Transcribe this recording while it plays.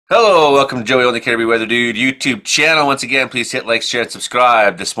Hello, welcome to Joey Only Caribbean Weather Dude YouTube channel. Once again, please hit like, share, and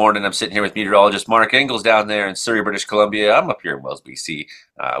subscribe. This morning, I'm sitting here with meteorologist Mark Engels down there in Surrey, British Columbia. I'm up here in Wells, BC.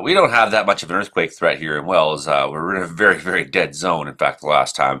 We don't have that much of an earthquake threat here in Wells. We're in a very, very dead zone. In fact, the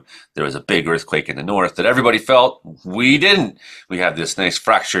last time there was a big earthquake in the north that everybody felt, we didn't. We have this nice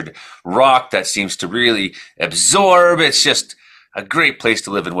fractured rock that seems to really absorb. It's just a great place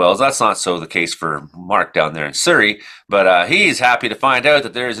to live in Wales. That's not so the case for Mark down there in Surrey, but he's happy to find out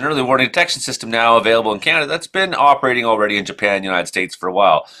that there is an early warning detection system now available in Canada that's been operating already in Japan and the United States for a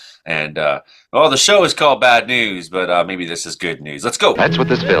while. And, well, the show is called Bad News, but maybe this is good news. Let's go. That's what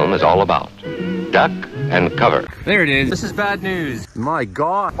this film is all about. Duck and cover. There it is. This is bad news. My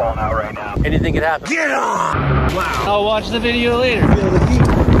God. Falling out right now. Anything could happen. Get on! Wow. I'll watch the video later. Feel the heat.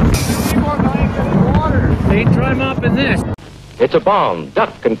 Keep on going to the water. They try mopping this. It's a bomb.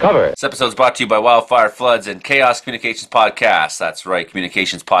 Duck and cover. This episode is brought to you by Wildfire Floods and Chaos Communications Podcast. That's right,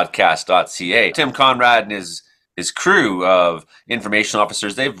 communicationspodcast.ca. Tim Conrad and his crew of information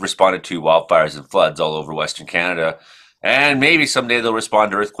officers, they've responded to wildfires and floods all over Western Canada. And maybe someday they'll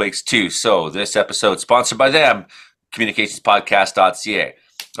respond to earthquakes too. So this episode is sponsored by them, communicationspodcast.ca.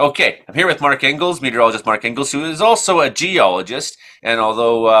 Okay, I'm here with Mark Engels, meteorologist Mark Engels, who is also a geologist. And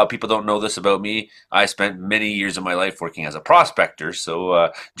although people don't know this about me, I spent many years of my life working as a prospector. So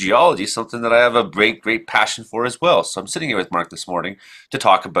geology is something that I have a great, great passion for as well. So I'm sitting here with Mark this morning to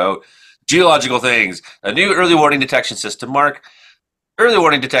talk about geological things. A new early warning detection system. Mark, early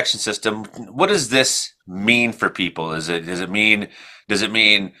warning detection system, what does this mean for people? Does it mean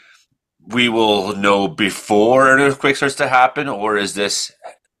we will know before an earthquake starts to happen, or is this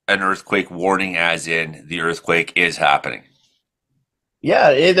an earthquake warning as in the earthquake is happening?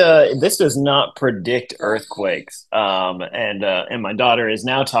 Yeah, this does not predict earthquakes. And my daughter is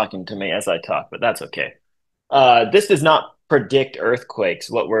now talking to me as I talk, but that's okay. This does not predict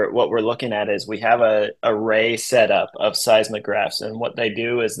earthquakes. What we're looking at is we have a array set up of seismographs, and what they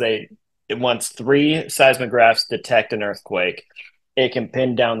do is once three seismographs detect an earthquake, it can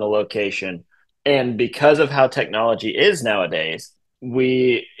pin down the location. And because of how technology is nowadays,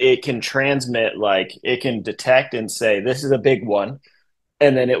 it can transmit, like it can detect and say this is a big one.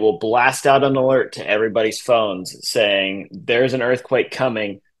 And then it will blast out an alert to everybody's phones saying, there's an earthquake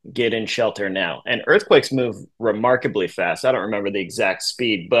coming, get in shelter now. And earthquakes move remarkably fast. I don't remember the exact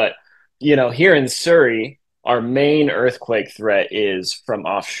speed, but here in Surrey, our main earthquake threat is from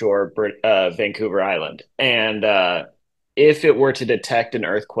offshore Vancouver Island. And if it were to detect an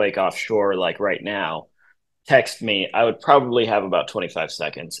earthquake offshore, like right now, text me, I would probably have about 25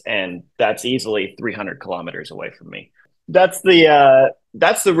 seconds. And that's easily 300 kilometers away from me. That's the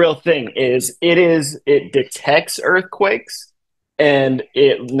real thing. It detects earthquakes and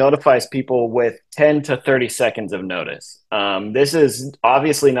it notifies people with 10 to 30 seconds of notice. This is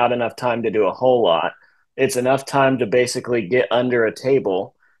obviously not enough time to do a whole lot. It's enough time to basically get under a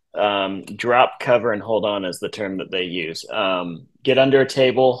table, drop, cover, and hold on is the term that they use. Get under a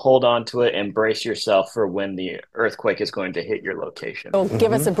table, hold on to it, and brace yourself for when the earthquake is going to hit your location. So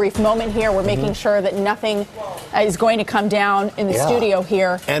give us a brief moment here. We're making sure that nothing is going to come down in the studio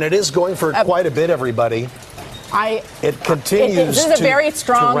here. And it is going for quite a bit, everybody. It continues this is a very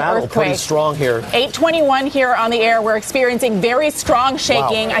strong to rattle earthquake. Pretty strong here. 8:21 here on the air. We're experiencing very strong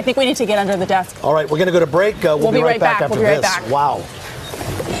shaking. Wow. I think we need to get under the desk. All right, we're going to go to break. We'll be right back after this. Wow.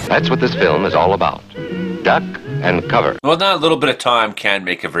 That's what this film is all about. Duck and cover. Well, now a little bit of time can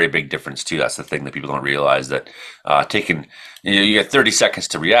make a very big difference too. That's the thing that people don't realize, that you get 30 seconds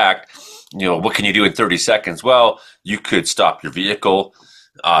to react. What can you do in 30 seconds? Well, you could stop your vehicle.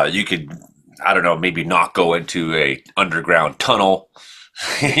 You could, I don't know, maybe not go into a underground tunnel.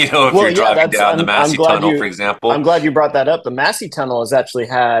 If you're driving down the Massey Tunnel, for example. I'm glad you brought that up. The Massey Tunnel has actually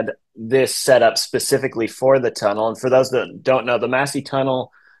had this set up specifically for the tunnel. And for those that don't know, the Massey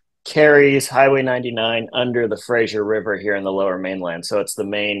Tunnel carries Highway 99 under the Fraser River here in the Lower Mainland. So it's the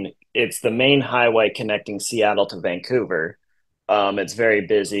main highway connecting Seattle to Vancouver. It's very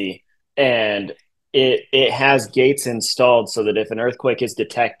busy, and it has gates installed so that if an earthquake is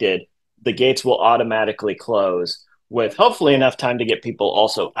detected, the gates will automatically close, with hopefully enough time to get people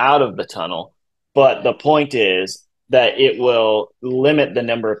also out of the tunnel. But the point is that it will limit the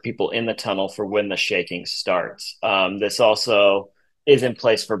number of people in the tunnel for when the shaking starts. This also is in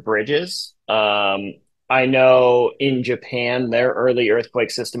place for bridges. I know in Japan, their early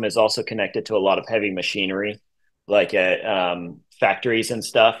earthquake system is also connected to a lot of heavy machinery, like factories and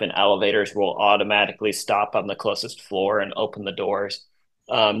stuff, and elevators will automatically stop on the closest floor and open the doors.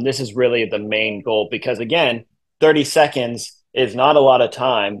 This is really the main goal because, again, 30 seconds is not a lot of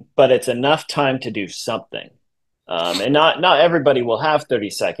time, but it's enough time to do something. And not everybody will have 30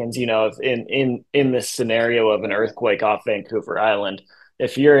 seconds. You know, if in this scenario of an earthquake off Vancouver Island,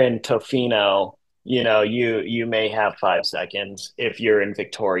 if you're in Tofino, you know, you may have 5 seconds. If you're in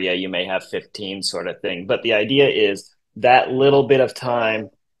Victoria, you may have 15, sort of thing. But the idea is that little bit of time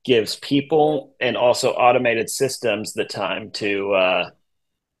gives people and also automated systems the time to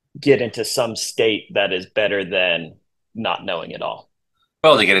get into some state that is better than not knowing at all.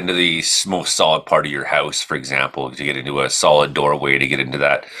 Well, to get into the most solid part of your house, for example, to get into a solid doorway, to get into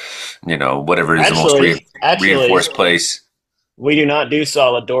that, whatever is the most Actually, reinforced place. we do not do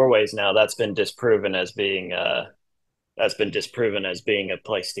solid doorways now. That's been disproven as being a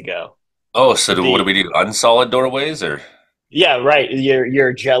place to go. Oh, so what do The we do? Unsolid doorways, or Yeah, right.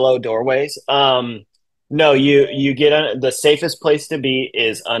 Your Jello doorways. No, you get the safest place to be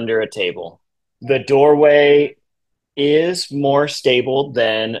is under a table. The doorway is more stable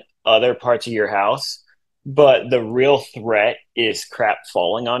than other parts of your house, but the real threat is crap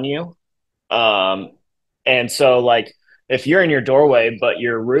falling on you. Um, and so like if you're in your doorway but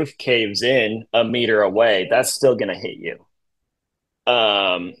your roof caves in a meter away, that's still going to hit you.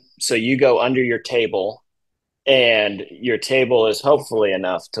 So you go under your table and your table is hopefully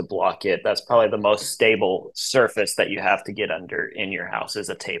enough to block it. That's probably the most stable surface that you have to get under in your house is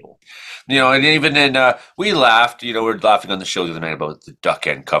a table. and even in we laughed. We were laughing on the show the other night about the duck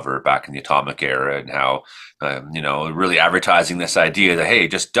end cover back in the atomic era and how, really advertising this idea that hey,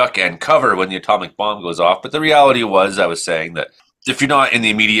 just duck end cover when the atomic bomb goes off. But the reality was, I was saying that if you're not in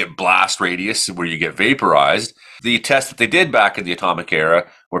the immediate blast radius where you get vaporized, the test that they did back in the atomic era,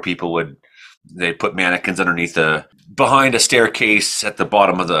 where they put mannequins behind a staircase at the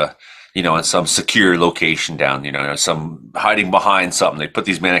bottom of in some secure location down, some hiding behind something. They put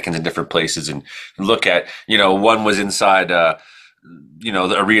these mannequins in different places and look at, one was inside, a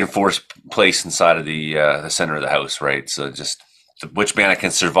reinforced place inside of the center of the house, right? So just which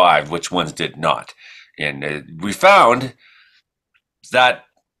mannequins survived, which ones did not. And we found that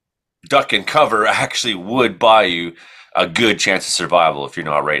duck and cover actually would buy you a good chance of survival if you're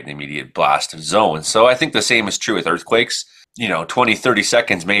not right in the immediate blast zone. So I think the same is true with earthquakes. 20, 30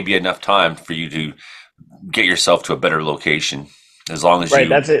 seconds may be enough time for you to get yourself to a better location as long as Right. you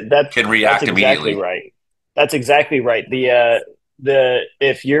That's it. can That's react exactly immediately. right. That's exactly right. The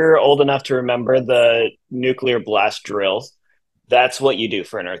if you're old enough to remember the nuclear blast drills, that's what you do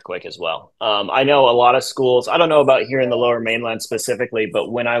for an earthquake as well. I know a lot of schools. I don't know about here in the Lower Mainland specifically,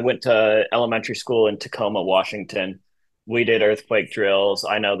 but when I went to elementary school in Tacoma, Washington, we did earthquake drills.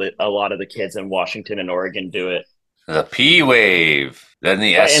 I know that a lot of the kids in Washington and Oregon do it. The P wave, then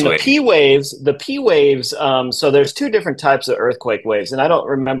the Right, S and wave. The P waves. So there's two different types of earthquake waves, and I don't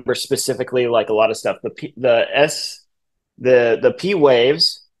remember specifically like a lot of stuff. The P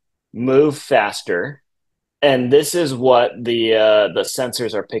waves move faster, and this is what the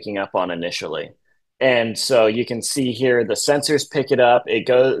sensors are picking up on initially. And so you can see here the sensors pick it up.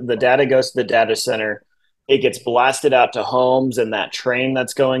 The data goes to the data center. It gets blasted out to homes and that train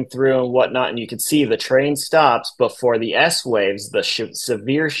that's going through and whatnot. And you can see the train stops before the S waves, the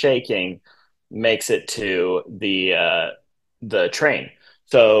severe shaking makes it to the train.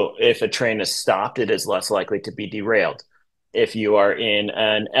 So if a train is stopped, it is less likely to be derailed. If you are in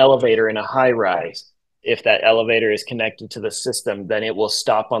an elevator in a high rise, if that elevator is connected to the system, then it will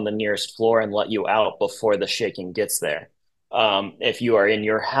stop on the nearest floor and let you out before the shaking gets there. If you are in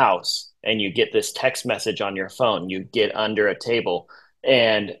your house and you get this text message on your phone, you get under a table,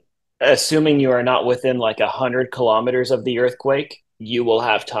 and assuming you are not within like 100 kilometers of the earthquake, you will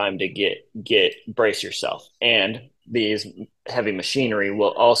have time to get brace yourself, and these heavy machinery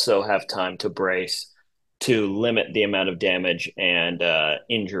will also have time to brace to limit the amount of damage and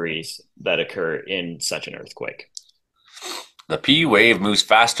injuries that occur in such an earthquake. The P wave moves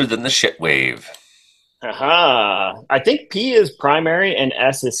faster than the shit wave. Aha. I think P is primary and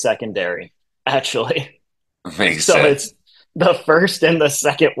S is secondary, actually. Makes So sense. it's the first and the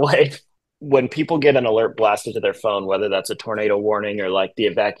second wave. When people get an alert blasted to their phone, whether that's a tornado warning or like the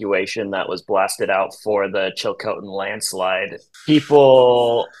evacuation that was blasted out for the Chilcotin landslide,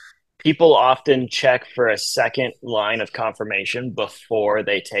 people often check for a second line of confirmation before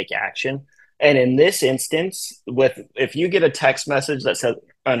they take action. And in this instance, if you get a text message that says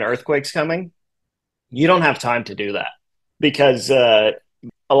an earthquake's coming, you don't have time to do that because a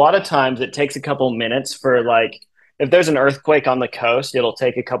lot of times it takes a couple minutes for like if there's an earthquake on the coast, it'll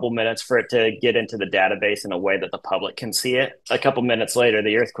take a couple minutes for it to get into the database in a way that the public can see it. A couple minutes later,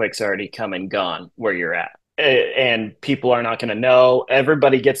 the earthquake's already come and gone where you're at. And people are not going to know.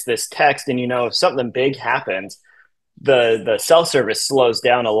 Everybody gets this text, and if something big happens, the cell service slows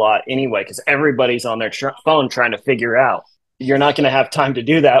down a lot anyway because everybody's on their phone trying to figure out. You're not going to have time to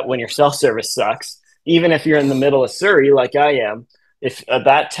do that when your cell service sucks. Even if you're in the middle of Surrey, like I am, if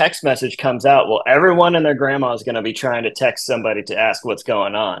that text message comes out, well, everyone and their grandma is going to be trying to text somebody to ask what's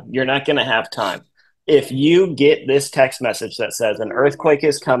going on. You're not going to have time. If you get this text message that says an earthquake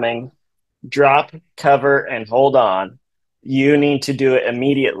is coming, drop, cover, and hold on, you need to do it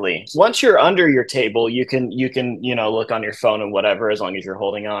immediately. Once you're under your table, you can look on your phone and whatever, as long as you're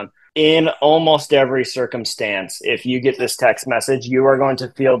holding on. In almost every circumstance, if you get this text message, you are going to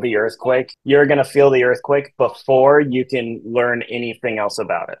feel the earthquake. You're going to feel the earthquake before you can learn anything else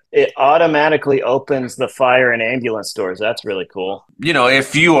about it. It automatically opens the fire and ambulance doors. That's really cool.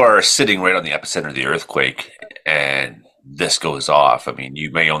 If you are sitting right on the epicenter of the earthquake and this goes off, I mean,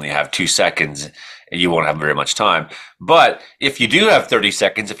 you may only have 2 seconds and you won't have very much time. But if you do have 30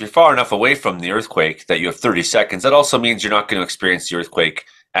 seconds, if you're far enough away from the earthquake that you have 30 seconds, that also means you're not going to experience the earthquake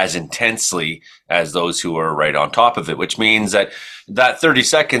as intensely as those who are right on top of it, which means that 30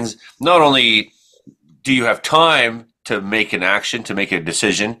 seconds, not only do you have time to make an action, to make a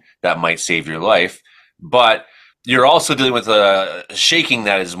decision that might save your life, but you're also dealing with a shaking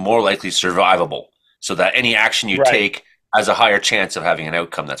that is more likely survivable, so that any action you take has a higher chance of having an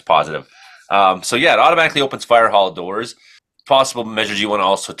outcome that's positive. It automatically opens fire hall doors. Possible measures you want to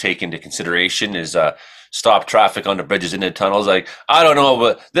also take into consideration is stop traffic on the bridges into tunnels. Like, I don't know,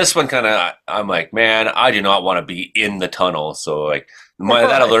 but this one I'm like, man, I do not want to be in the tunnel. So like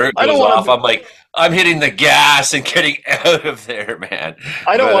that alert goes off. I'm like, I'm hitting the gas and getting out of there, man.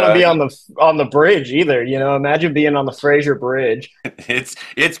 I don't want to be on the bridge either. Imagine being on the Fraser Bridge.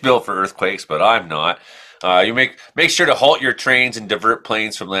 It's built for earthquakes, but I'm not. You make sure to halt your trains and divert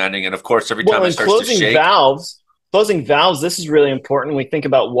planes from landing. And of course, every time it starts to shake. Closing valves, this is really important. We think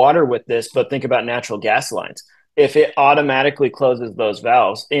about water with this, but think about natural gas lines. If it automatically closes those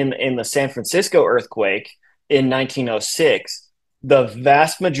valves, in the San Francisco earthquake in 1906, the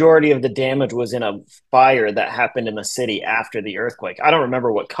vast majority of the damage was in a fire that happened in the city after the earthquake. I don't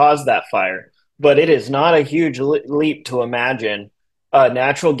remember what caused that fire, but it is not a huge leap to imagine a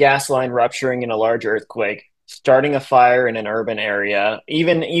natural gas line rupturing in a large earthquake, starting a fire in an urban area.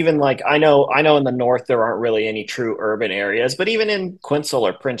 Even like I know in the north there aren't really any true urban areas, but even in Quincy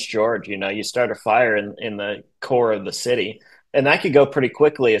or Prince George, you start a fire in the core of the city, and that could go pretty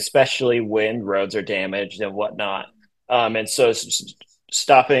quickly, especially when roads are damaged and whatnot. And so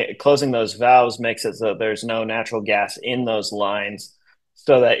closing those valves makes it so there's no natural gas in those lines,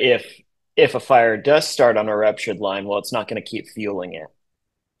 so that if a fire does start on a ruptured line, well, it's not going to keep fueling it.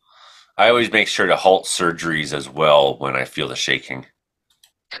 I always make sure to halt surgeries as well when I feel the shaking.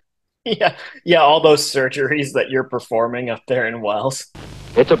 Yeah, all those surgeries that you're performing up there in Wells.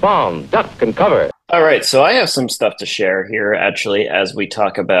 It's a bomb. Duck and cover. All right, so I have some stuff to share here, actually, as we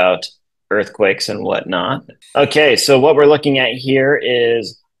talk about earthquakes and whatnot. Okay, so what we're looking at here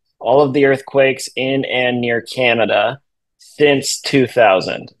is all of the earthquakes in and near Canada since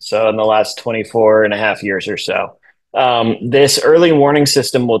 2000. So in the last 24 and a half years or so. This early warning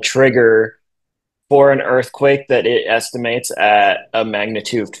system will trigger for an earthquake that it estimates at a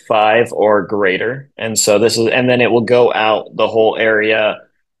magnitude 5 or greater. And then it will go out the whole area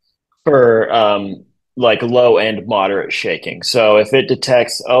for like low and moderate shaking. So if it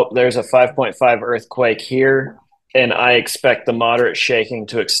detects, there's a 5.5 earthquake here, and I expect the moderate shaking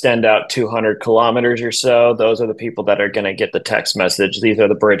to extend out 200 kilometers or so, those are the people that are going to get the text message. These are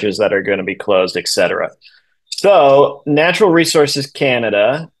the bridges that are going to be closed, etc. So Natural Resources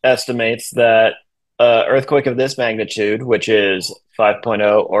Canada estimates that earthquake of this magnitude, which is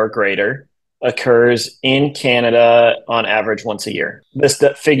 5.0 or greater, occurs in Canada on average once a year. This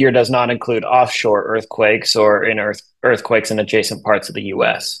figure does not include offshore earthquakes or earthquakes in adjacent parts of the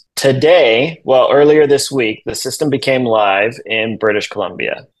U.S. Earlier this week, the system became live in British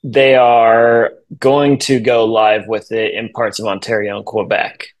Columbia. They are going to go live with it in parts of Ontario and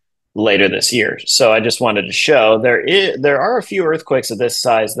Quebec later this year. So I just wanted to show there are a few earthquakes of this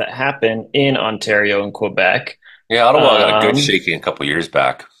size that happen in Ontario and Quebec. Yeah, Ottawa got a good shaking a couple years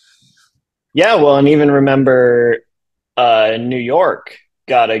back. Yeah, well, and even remember New York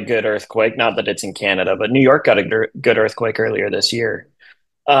got a good earthquake. Not that it's in Canada, but New York got a good earthquake earlier this year.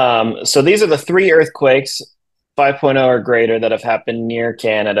 So these are the 3 earthquakes, 5.0 or greater, that have happened near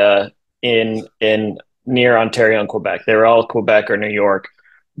Canada in near Ontario and Quebec. They were all Quebec or New York.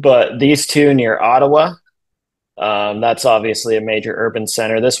 But these 2 near Ottawa, that's obviously a major urban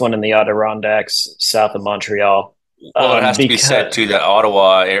center. This one in the Adirondacks, south of Montreal. Well, it has to be said, too, that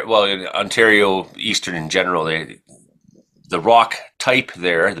Ottawa, in Ontario, Eastern in general, the rock type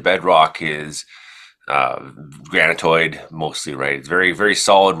there, the bedrock is uh, granitoid mostly, right? It's very, very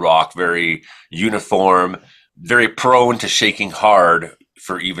solid rock, very uniform, very prone to shaking hard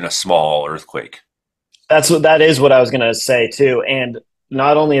for even a small earthquake. That is what I was going to say too. And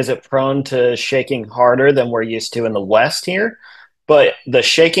not only is it prone to shaking harder than we're used to in the West here, but the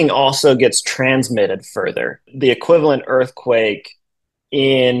shaking also gets transmitted further. The equivalent earthquake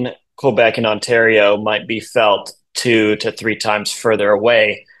in Quebec and Ontario might be felt 2 to 3 times further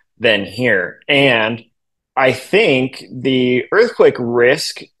away than here. And I think the earthquake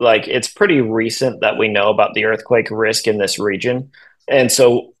risk, like it's pretty recent that we know about the earthquake risk in this region. And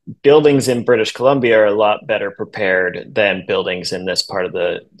so buildings in British Columbia are a lot better prepared than buildings in this part of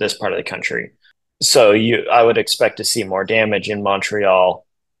the country. So I would expect to see more damage in Montreal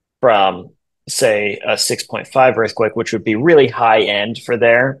from say a 6.5 earthquake, which would be really high end for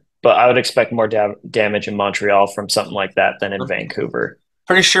there. But I would expect more damage in Montreal from something like that than in Vancouver.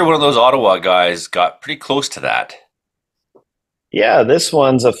 Pretty sure one of those Ottawa guys got pretty close to that. Yeah, this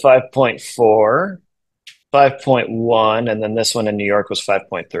one's a 5.4, 5.1, and then this one in New York was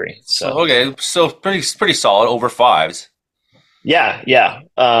 5.3. So So okay, so pretty solid over fives. yeah, yeah.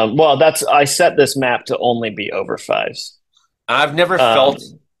 Well, I set this map to only be over fives. I've never Um, felt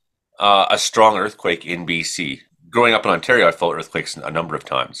a strong earthquake in BC. Growing up in Ontario, I felt earthquakes a number of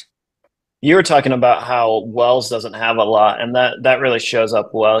times. you were talking about how Wells doesn't have a lot, and that really shows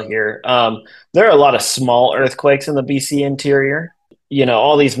up well here. There are a lot of small earthquakes in the BC interior. You know,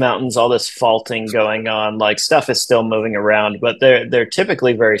 all these mountains, all this faulting going on, like stuff is still moving around, but they're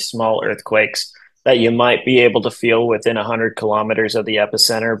typically very small earthquakes that you might be able to feel within 100 kilometers of the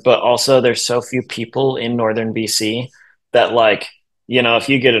epicenter. But also, there's so few people in northern BC that if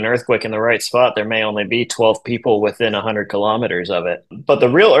you get an earthquake in the right spot, there may only be 12 people within 100 kilometers of it. But the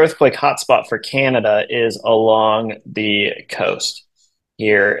real earthquake hotspot for Canada is along the coast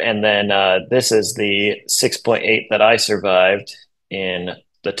here. And then this is the 6.8 that I survived in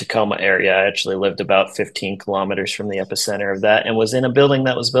the Tacoma area. I actually lived about 15 kilometers from the epicenter of that and was in a building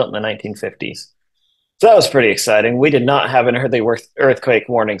that was built in the 1950s. So that was pretty exciting. We did not have an early earthquake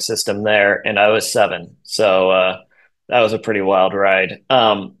warning system there, and I was 7. So that was a pretty wild ride.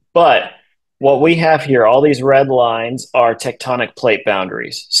 But what we have here, all these red lines are tectonic plate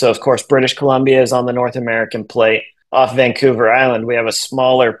boundaries. So, of course, British Columbia is on the North American plate. Off Vancouver Island, we have a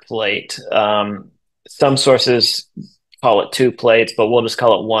smaller plate. Some sources call it 2 plates, but we'll just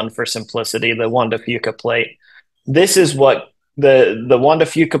call it one for simplicity, the Juan de Fuca plate. This is what the Juan de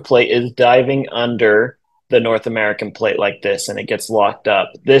Fuca plate is diving under the North American plate like this, and it gets locked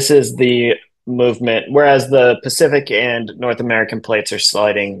up. This is the movement, whereas the Pacific and North American plates are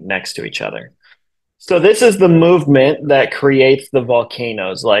sliding next to each other. So this is the movement that creates the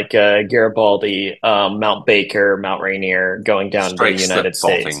volcanoes like Garibaldi, Mount Baker, Mount Rainier going down the Strikes the United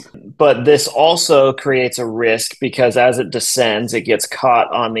faulting. States. But this also creates a risk because as it descends, it gets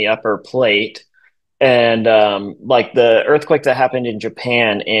caught on the upper plate. And like the earthquake that happened in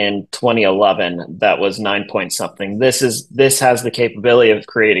Japan in 2011, that was 9 point something. This has the capability of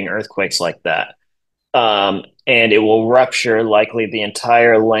creating earthquakes like that. And it will rupture likely the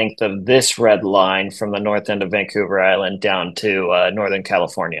entire length of this red line from the north end of Vancouver Island down to Northern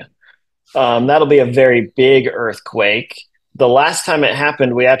California. That'll be a very big earthquake. The last time it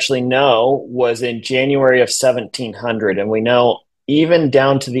happened, we actually know, was in January of 1700. And we know even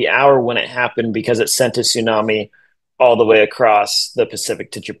down to the hour when it happened because it sent a tsunami all the way across the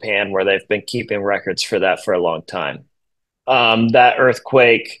Pacific to Japan, where they've been keeping records for that for a long time. That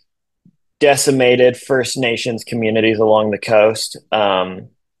earthquake decimated First Nations communities along the coast,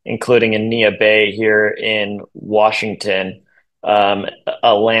 including in Nia Bay here in Washington.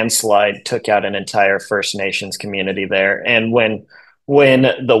 A landslide took out an entire First Nations community there, and when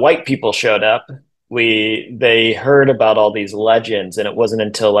the white people showed up, they heard about all these legends, and it wasn't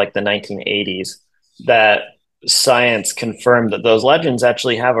until like the 1980s that science confirmed that those legends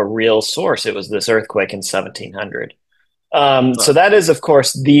actually have a real source. It was this earthquake in 1700. So that is, of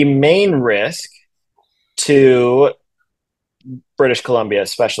course, the main risk to British Columbia,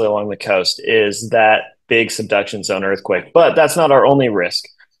 especially along the coast, is that big subduction zone earthquake. But that's not our only risk.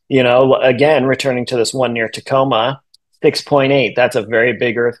 You know, again, returning to this one near Tacoma, 6.8, that's a very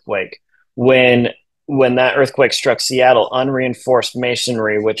big earthquake. When that earthquake struck Seattle, unreinforced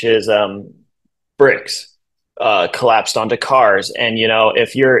masonry, which is bricks, collapsed onto cars. And you know,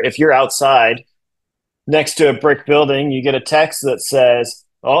 if you're outside next to a brick building, you get a text that says,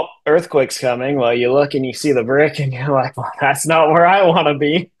 "Oh, earthquake's coming." Well, you look and you see the brick, and you're like, "Well, that's not where I want to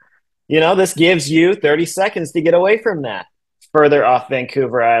be." You know, this gives you 30 seconds to get away from that. Further off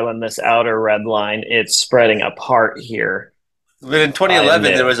Vancouver Island, this outer red line, it's spreading apart here. But in I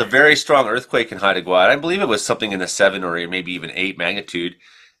 2011, there admit. was a very strong earthquake in Haida Gwaii. I believe it was something in the 7 or maybe even 8 magnitude.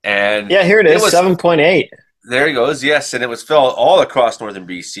 And Yeah, here it it is, was, 7.8. there he goes, yes. And it was felt all across northern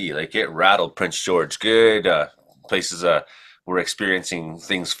BC. Like it rattled Prince George good. Places were experiencing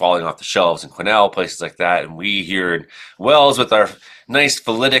things falling off the shelves in Quesnel, places like that. And we here in Wells with our nice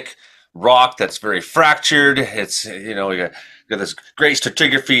phalitic rock that's very fractured. It's, we got this great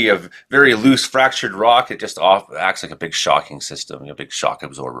stratigraphy of very loose fractured rock. It just acts like a big shocking system, a big shock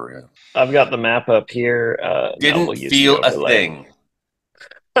absorber. I've got the map up here. No, Didn't we'll use the feel a overlay. thing.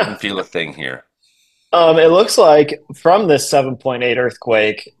 Didn't feel a thing here. It looks like from this 7.8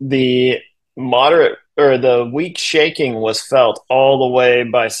 earthquake, the moderate or the weak shaking was felt all the way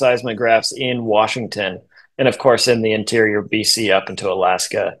by seismographs in Washington, and of course in the interior BC up into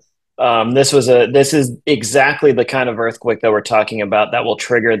Alaska. This is exactly the kind of earthquake that we're talking about that will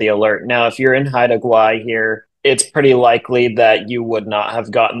trigger the alert. Now, if you're in Haida Gwaii here, it's pretty likely that you would not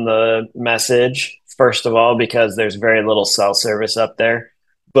have gotten the message. First of all, because there's very little cell service up there.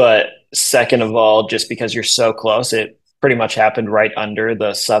 But second of all, just because you're so close, it pretty much happened right under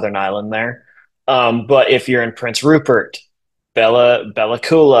the southern island there. But if you're in Prince Rupert, Bella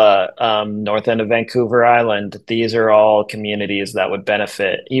Coola, north end of Vancouver Island, these are all communities that would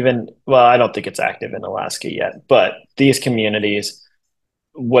benefit. Even, well, I don't think it's active in Alaska yet, but these communities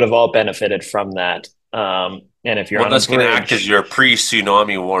would have all benefited from that. And if you're Well, on a this can act as bridge, your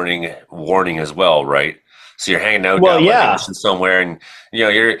pre-tsunami warning as well, right? So you're hanging out well, down by the yeah, ocean somewhere, and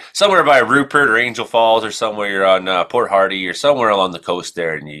you're somewhere by Rupert or Angel Falls, or somewhere you're on Port Hardy, or somewhere along the coast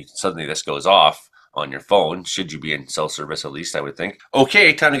there, and suddenly this goes off on your phone. Should you be in cell service, at least I would think.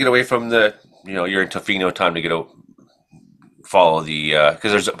 Okay, time to get away from you're in Tofino. Time to get out, follow the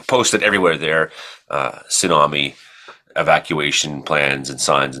because there's posted everywhere there, tsunami evacuation plans and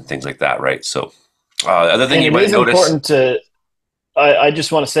signs and things like that, right? So, other thing and you it might is notice. important to I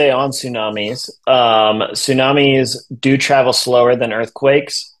just want to say on tsunamis, tsunamis do travel slower than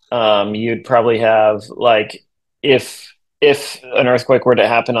earthquakes. You'd probably have like if an earthquake were to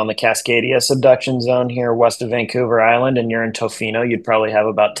happen on the Cascadia subduction zone here west of Vancouver Island and you're in Tofino, you'd probably have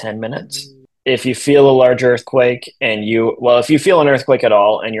about 10 minutes. If you feel a large earthquake if you feel an earthquake at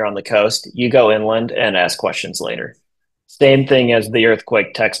all and you're on the coast, you go inland and ask questions later. Same thing as the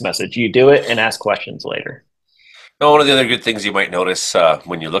earthquake text message. You do it and ask questions later. Now, one of the other good things you might notice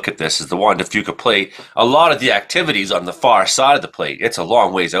when you look at this is the Juan de Fuca plate. A lot of the activities on the far side of the plate, it's a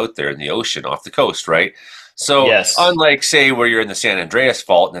long ways out there in the ocean off the coast, right? So, Yes. unlike, say, where you're in the San Andreas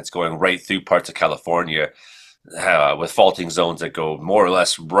Fault and it's going right through parts of California with faulting zones that go more or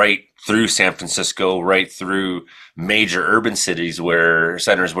less right through San Francisco, right through major urban cities where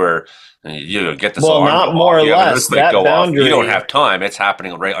centers where you get this Well, alarm go not more off, or you have an less. earthquake That go off. You don't boundary, have time. It's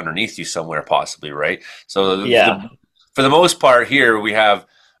happening right underneath you somewhere, possibly, right? So yeah, for the most part, here we have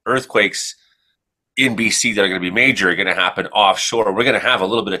earthquakes in BC that are going to be major, are going to happen offshore. We're going to have a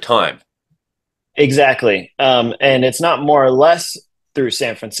little bit of time. exactly. And it's not more or less through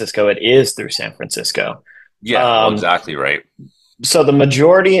San Francisco. It is through San Francisco. Yeah, well, Um, exactly right. so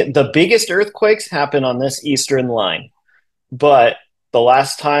the biggest earthquakes happen on this eastern line. But the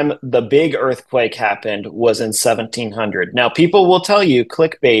last time the big earthquake happened was in 1700. Now, people will tell you,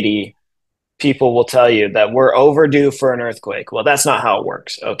 clickbaity people will tell you that we're overdue for an earthquake. Well, that's not how it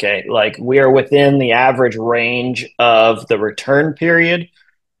works. Okay. Like we are within the average range of the return period,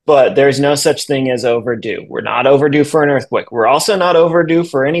 but there's no such thing as overdue. We're not overdue for an earthquake. We're also not overdue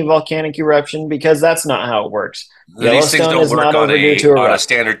for any volcanic eruption because that's not how it works. These things Yellowstone don't is work not on overdue a to on a erupt.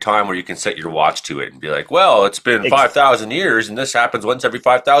 standard time where you can set your watch to it and be like, well, it's been Ex- 5,000 years and this happens once every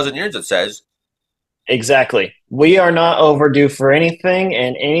 5,000 years, it says. exactly. We are not overdue for anything,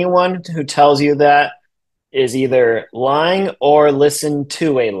 and anyone who tells you that is either lying or listen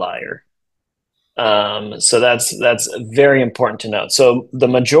to a liar. So that's very important to note. So the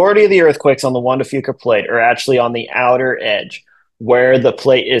majority of the earthquakes on the Juan de Fuca plate are actually on the outer edge, where the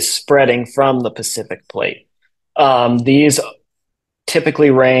plate is spreading from the Pacific plate. These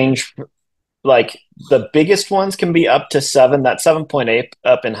typically range like the biggest ones can be up to seven. That 7.8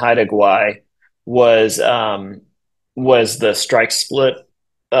 up in Haida Gwaii was was the strike split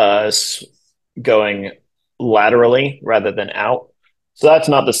uh, going laterally rather than out. So that's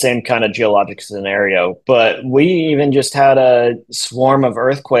not the same kind of geologic scenario. But we even just had a swarm of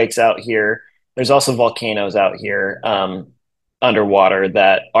earthquakes out here. There's also volcanoes out here underwater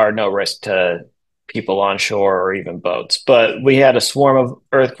that are no risk to people on shore or even boats. But we had a swarm of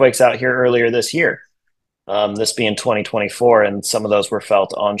earthquakes out here earlier this year. This being 2024, and some of those were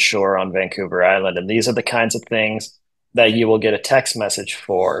felt onshore on Vancouver Island. And these are the kinds of things that you will get a text message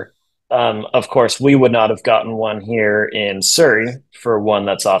for Of course, we would not have gotten one here in Surrey for one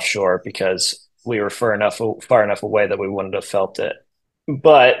that's offshore because we were far enough away that we wouldn't have felt it.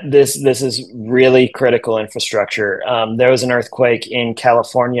 But this is really critical infrastructure. There was an earthquake in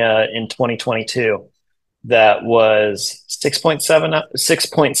California in 2022 that was 6.7, 6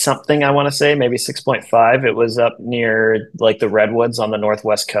 point something, I want to say, maybe 6.5. It was up near like the Redwoods on the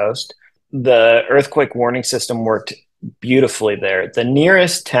northwest coast. The earthquake warning system worked beautifully there. The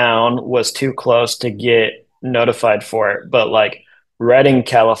nearest town was too close to get notified for it, but like Redding,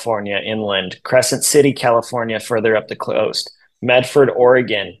 California, inland, Crescent City, California, further up the coast, Medford,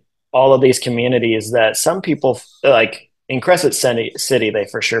 Oregon, all of these communities that some people like in Crescent City, they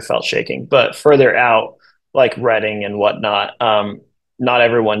for sure felt shaking, but further out, like Redding and whatnot, not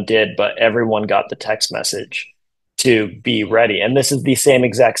everyone did, but everyone got the text message to be ready. And this is the same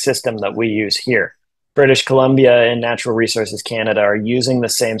exact system that we use here. British Columbia and Natural Resources Canada are using the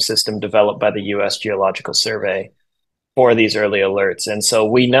same system developed by the US Geological Survey for these early alerts. And so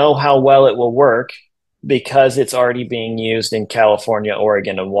we know how well it will work because it's already being used in California,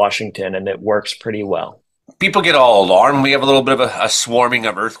 Oregon, and Washington, and it works pretty well. People get all alarmed. We have a little bit of a swarming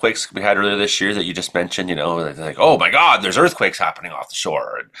of earthquakes we had earlier this year that you just mentioned. You know, they're like, oh my God, there's earthquakes happening off the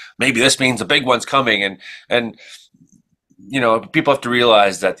shore, and maybe this means a big one's coming. And you know, people have to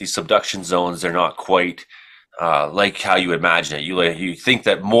realize that these subduction zones, they're not quite like how you imagine it. You think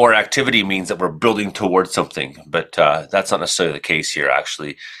that more activity means that we're building towards something, but that's not necessarily the case here.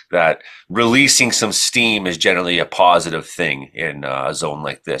 Actually, that releasing some steam is generally a positive thing in a zone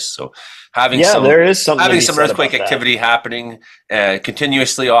like this. So there is something having some earthquake activity happening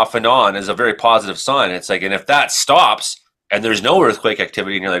continuously off and on is a very positive sign. It's like, and if that stops and there's no earthquake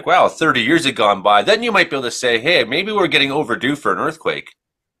activity, and you're like, wow, 30 years have gone by, then you might be able to say, hey, maybe we're getting overdue for an earthquake.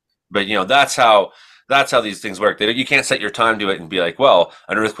 But you know, that's how these things work. You can't set your time to it and be like, well,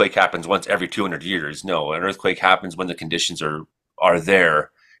 an earthquake happens once every 200 years. No, an earthquake happens when the conditions are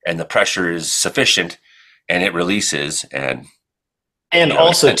there and the pressure is sufficient and it releases. And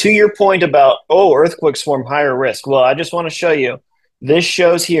also to your point about, earthquakes form higher risk. Well, I just want to show you, this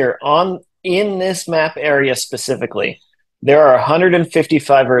shows here in this map area specifically, there are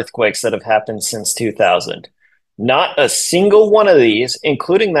 155 earthquakes that have happened since 2000. Not a single one of these,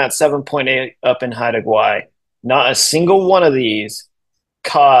 including that 7.8 up in Haida Gwaii, not a single one of these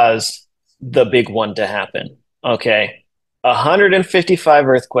caused the big one to happen. Okay. 155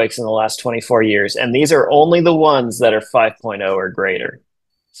 earthquakes in the last 24 years, and these are only the ones that are 5.0 or greater.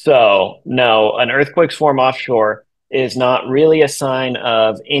 So, no, an earthquake form offshore is not really a sign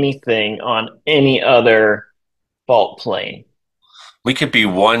of anything on any other fault plane. We could be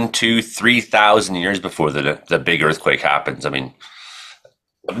 1, 2, 3,000 years before the big earthquake happens. I mean,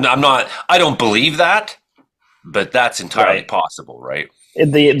 I don't believe that, but that's entirely possible, right?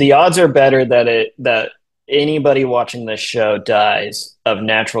 The odds are better that anybody watching this show dies of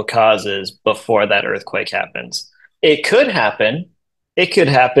natural causes before that earthquake happens. It could happen. It could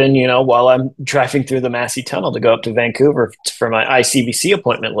happen, you know, while I'm driving through the Massey Tunnel to go up to Vancouver for my ICBC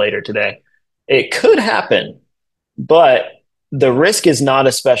appointment later today. It could happen, but the risk is not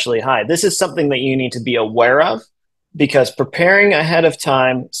especially high. This is something that you need to be aware of because preparing ahead of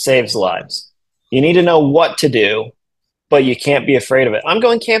time saves lives. You need to know what to do, but you can't be afraid of it. I'm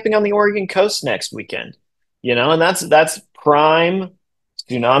going camping on the Oregon coast next weekend, you know, and that's prime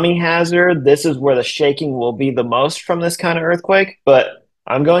tsunami hazard. This is where the shaking will be the most from this kind of earthquake, but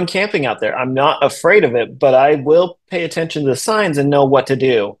I'm going camping out there. I'm not afraid of it, but I will pay attention to the signs and know what to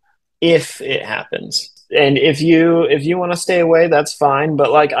do if it happens. And if you want to stay away, that's fine.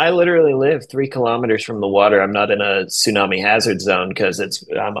 But like, I literally live 3 kilometers from the water. I'm not in a tsunami hazard zone because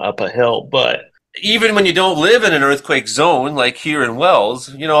I'm up a hill. But even when you don't live in an earthquake zone, like here in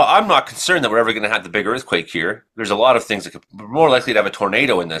Wells, you know, I'm not concerned that we're ever going to have the big earthquake here. There's a lot of things that we're more likely to have a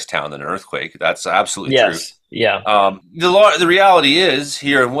tornado in this town than an earthquake. That's absolutely true. Yeah. The reality is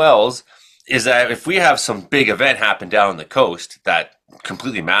here in Wells is that if we have some big event happen down on the coast that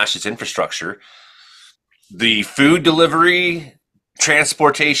completely mashes infrastructure, the food delivery,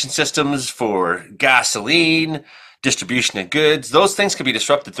 transportation systems for gasoline, distribution of goods, those things can be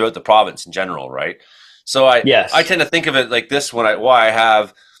disrupted throughout the province in general, right? So I tend to think of it like this why I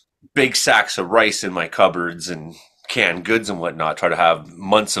have big sacks of rice in my cupboards and canned goods and whatnot, try to have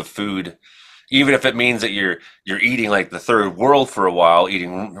months of food, even if it means that you're eating like the third world for a while,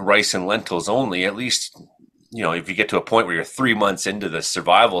 eating rice and lentils only. At least, you know, if you get to a point where you're 3 months into the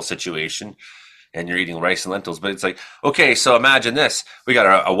survival situation and you're eating rice and lentils. But it's like, okay, so imagine this. We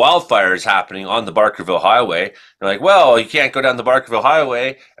got a wildfires happening on the Barkerville Highway. They're like, well, you can't go down the Barkerville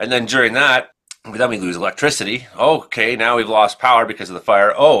Highway. And then during that, Then we lose electricity. Okay, now we've lost power because of the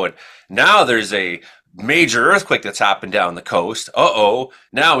fire. Oh, and now there's a major earthquake that's happened down the coast. Uh-oh,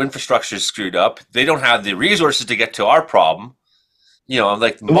 now infrastructure is screwed up. They don't have the resources to get to our problem.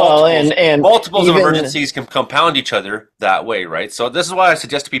 Like Well, and multiples of even emergencies can compound each other that way, right? So this is why I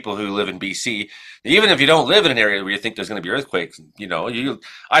suggest to people who live in BC, even if you don't live in an area where you think there's going to be earthquakes,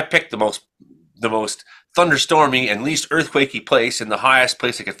 I picked the most thunderstormy and least earthquakey place and the highest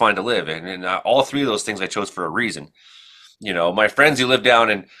place I could find to live in, and all three of those things I chose for a reason. My friends who live down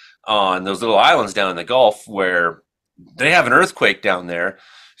in on those little islands down in the Gulf where they have an earthquake down there.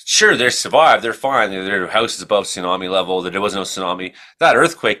 Sure, they survived. They're fine. Their house is above tsunami level. There was no tsunami. That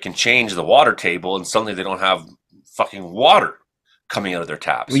earthquake can change the water table, and suddenly they don't have fucking water coming out of their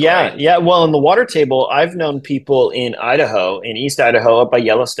taps. yeah, Right? yeah. Well, in the water table, I've known people in Idaho, in East Idaho, up by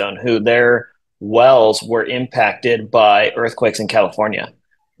Yellowstone, who their wells were impacted by earthquakes in California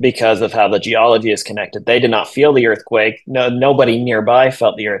because of how the geology is connected. They did not feel the earthquake. No, nobody nearby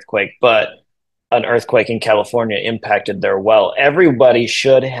felt the earthquake, but an earthquake in California impacted their well. Everybody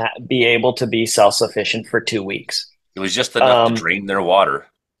should be able to be self-sufficient for 2 weeks. It was just enough to Um, drain their water.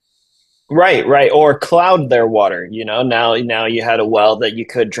 right, right, or cloud their water. Now you had a well that you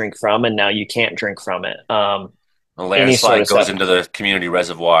could drink from, and now you can't drink from it. A Any sort landslide of goes stuff. into the community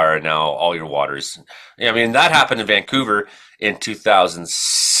reservoir, and now all your water's. Yeah, I mean, that happened in Vancouver in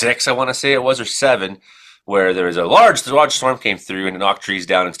 2006, I want to say it was, or seven, where there was a large storm came through and it knocked trees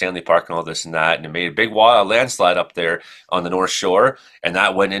down in Stanley Park and all this and that, and it made a big landslide up there on the North Shore, and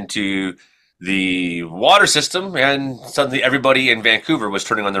that went into the water system, and suddenly everybody in Vancouver was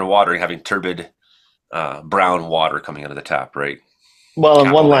turning on their water and having turbid brown water coming out of the tap, right? Well,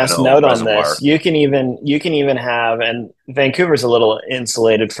 and one last Capilano note on this, Reservoir. you can even have, and Vancouver's a little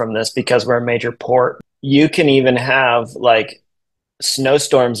insulated from this because we're a major port. You can even have like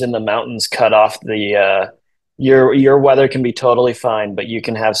snowstorms in the mountains cut off the your weather can be totally fine, but you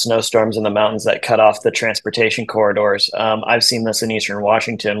can have snowstorms in the mountains that cut off the transportation corridors. I've seen this in Eastern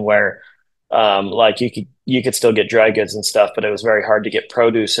Washington where like you could still get dry goods and stuff, but it was very hard to get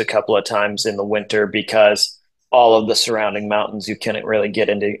produce a couple of times in the winter because all of the surrounding mountains you couldn't really get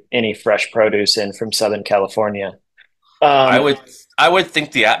into any fresh produce in from Southern California. I Um, would I would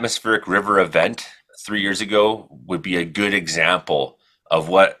think the atmospheric river event 3 years ago would be a good example of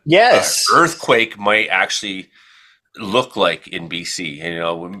what an yes, earthquake might actually look like in BC.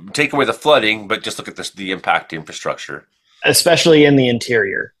 Take away the flooding, but just look at the impact to infrastructure. especially in the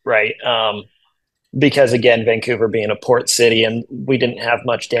interior, right? Because again, Vancouver being a port city, and we didn't have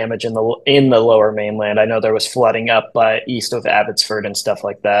much damage in the lower mainland. I know there was flooding up by east of Abbotsford and stuff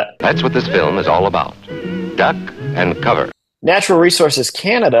like that. That's what this film is all about. Duck and cover. Natural Resources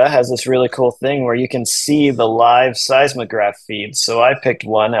Canada has this really cool thing where you can see the live seismograph feeds. So I picked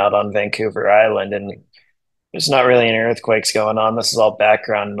one out on Vancouver Island, and there's not really any earthquakes going on. This is all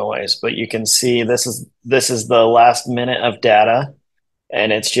background noise, but you can see this is the last minute of data,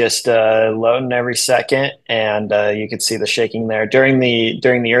 and it's just loading every second, and you could see the shaking there during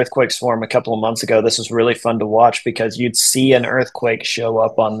the earthquake swarm a couple of months ago. This was really fun to watch because you'd see an earthquake show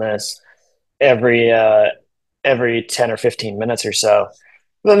up on this every uh, every 10 or 15 minutes or so.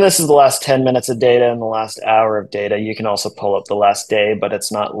 Then this is the last 10 minutes of data and the last hour of data. You can also pull up the last day, but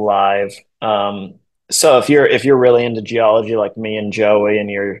it's not live. So if you're really into geology like me and Joey, and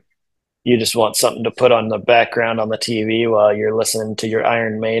you just want something to put on the background on the TV while you're listening to your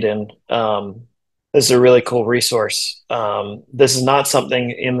Iron Maiden, this is a really cool resource. This is not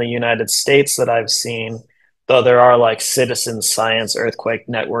something in the United States that I've seen, though there are like citizen science earthquake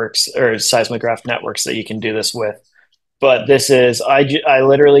networks or seismograph networks that you can do this with. But this is I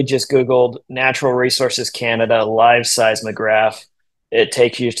literally just Googled Natural Resources Canada live seismograph. It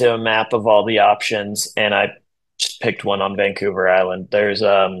takes you to a map of all the options, and I just picked one on Vancouver Island. There's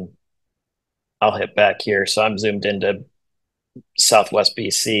I'll hit back here. So I'm zoomed into Southwest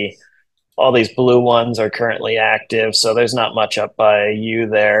BC. All these blue ones are currently active, so there's not much up by you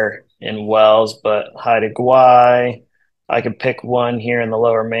there in Wells, but Haida Gwaii. I could pick one here in the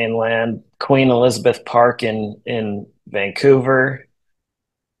Lower Mainland, Queen Elizabeth Park in Vancouver,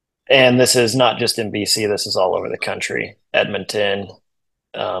 and this is not just in BC. This is all over the country. Edmonton,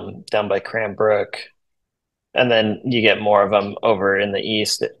 down by Cranbrook, and then you get more of them over in the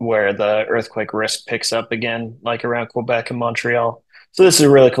east where the earthquake risk picks up again, like around Quebec and Montreal. So this is a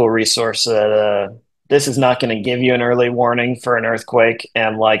really cool resource that this is not going to give you an early warning for an earthquake,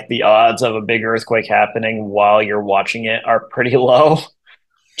 and like the odds of a big earthquake happening while you're watching it are pretty low,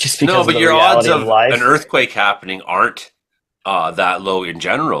 just No, because of but the your odds reality of of an life. earthquake happening aren't that low in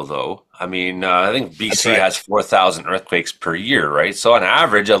general, though. I mean, I think That's BC right. has 4,000 earthquakes per year, right? So on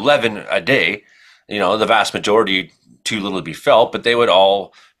average, 11 a day. the vast majority too little to be felt, but they would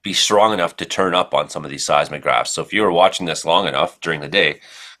all be strong enough to turn up on some of these seismographs. So if you were watching this long enough during the day,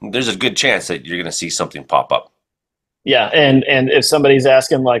 there's a good chance that you're going to see something pop up. Yeah, and if somebody's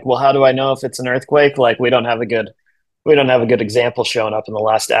asking like, well, how do I know if it's an earthquake? Like we don't have a good example showing up in the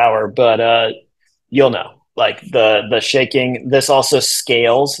last hour, but you'll know. Like the shaking, this also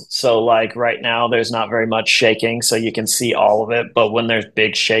scales. So like right now there's not very much shaking, so you can see all of it, but when there's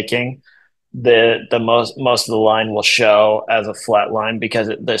big shaking, the most of the line will show as a flat line because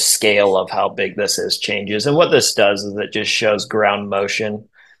the scale of how big this is changes. And what this does is it just shows ground motion.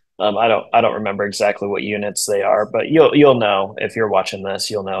 I don't remember exactly what units they are, but you'll know if you're watching this.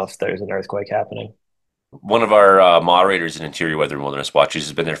 You'll know if there's an earthquake happening. One of our moderators in Interior Weather and Wilderness Watchers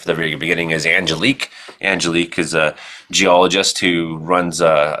has been there for the very beginning. Is Angelique. Angelique is a geologist who runs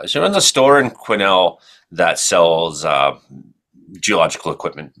a store in Quesnel that sells geological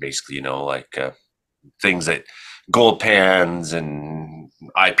equipment, basically. Like things that gold pans and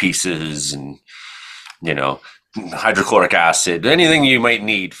eyepieces and hydrochloric acid, anything you might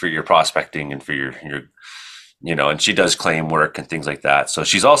need for your prospecting and for your and she does claim work and things like that. So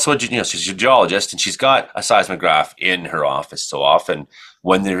she's also she's a geologist, and she's got a seismograph in her office. So often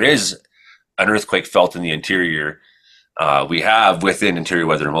when there is an earthquake felt in the interior, we have within Interior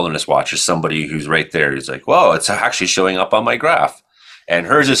Weather and Wilderness Watchers somebody who's right there who's like, whoa, it's actually showing up on my graph. And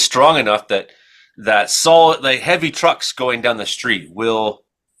hers is strong enough that solid, like heavy trucks going down the street will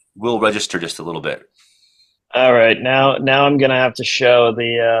register just a little bit. All right, now I'm gonna have to show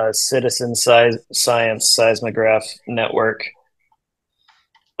the Citizen Science Seismograph Network.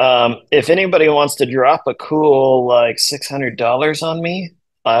 If anybody wants to drop a cool like $600 on me,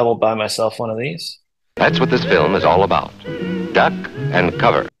 I will buy myself one of these. That's what this film is all about. Duck and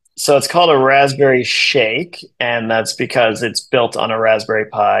cover. So it's called a Raspberry Shake, and that's because it's built on a Raspberry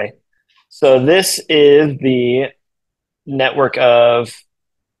Pi. So this is the network of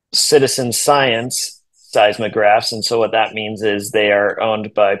citizen science seismographs. And so what that means is they are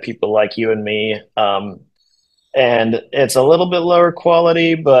owned by people like you and me. And it's a little bit lower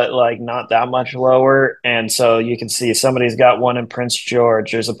quality, but like not that much lower. And so you can see somebody's got one in Prince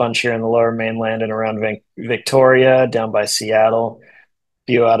George. There's a bunch here in the lower mainland and around Victoria, down by Seattle. A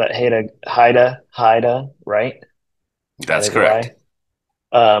few out at Haida, right? That's correct.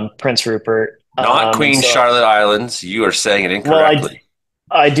 Prince Rupert. Not Queen Charlotte Islands. You are saying it incorrectly.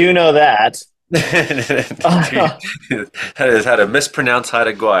 Well, I do know that. That has had a mispronounced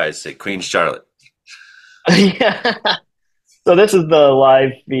Haida Gwaii, say Queen Charlotte. Yeah. So this is the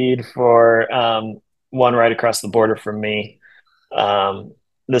live feed for one right across the border from me.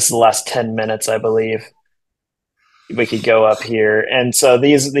 This is the last 10 minutes, I believe. We could go up here. And so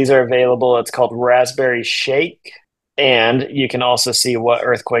these are available. It's called Raspberry Shake. And you can also see what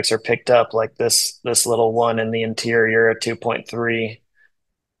earthquakes are picked up, like this little one in the interior at 2.3,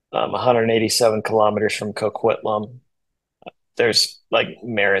 187 kilometers from Coquitlam. There's like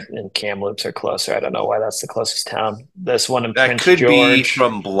Merritt and Kamloops are closer. I don't know why that's the closest town. This one in Prince George. That could be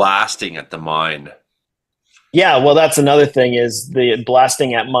from blasting at the mine. Yeah, well, that's another thing is the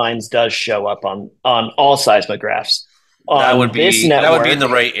blasting at mines does show up on all seismographs. That would be in the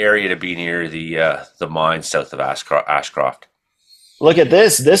right area to be near the mine south of Ashcroft. Look at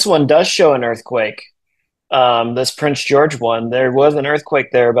this. This one does show an earthquake. This Prince George one, there was an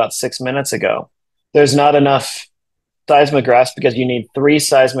earthquake there about 6 minutes ago. There's not enough seismographs because you need 3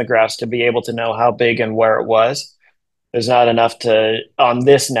 seismographs to be able to know how big and where it was. There's not enough on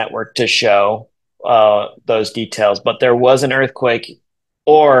this network to show those details, but there was an earthquake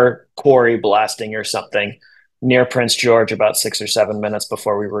or quarry blasting or something near Prince George about 6 or 7 minutes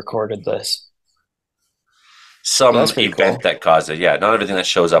before we recorded this. Some event that caused it. Yeah, not everything that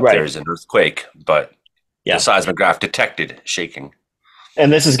shows up there is an earthquake, but the seismograph detected shaking.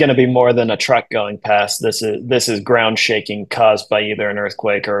 And this is going to be more than a truck going past. This is ground shaking caused by either an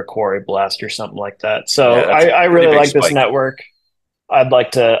earthquake or a quarry blast or something like that. So I really like this network. I'd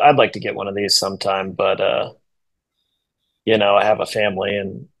like to get one of these sometime, but I have a family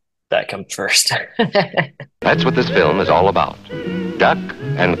and that comes first. That's what this film is all about. Duck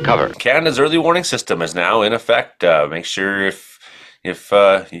and cover. Canada's early warning system is now in effect. Make sure if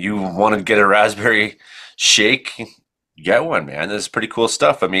you want to get a Raspberry Shake, get one, man. This is pretty cool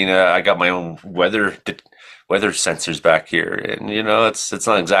stuff. I mean, I got my own weather sensors back here, and it's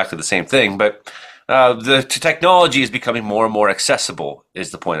not exactly the same thing, but the technology is becoming more and more accessible.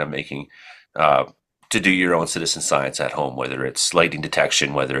 Is the point I'm making. To do your own citizen science at home, whether it's lightning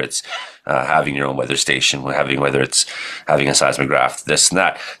detection, whether it's having your own weather station, whether it's having a seismograph, this and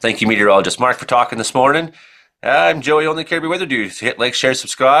that. Thank you, meteorologist Mark, for talking this morning. I'm Joey, only Caribbean Weather Dude. Hit like, share,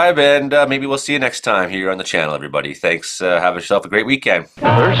 subscribe, and maybe we'll see you next time here on the channel, everybody. Thanks. Have yourself a great weekend.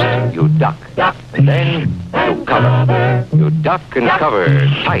 First, you duck, and then you cover. You duck and cover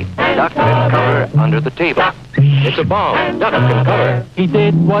tight. Duck and cover under the table. It's a bomb. Duck and cover. He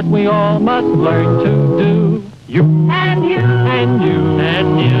did what we all must learn to do. You and you and you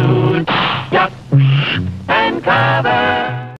and you duck and cover.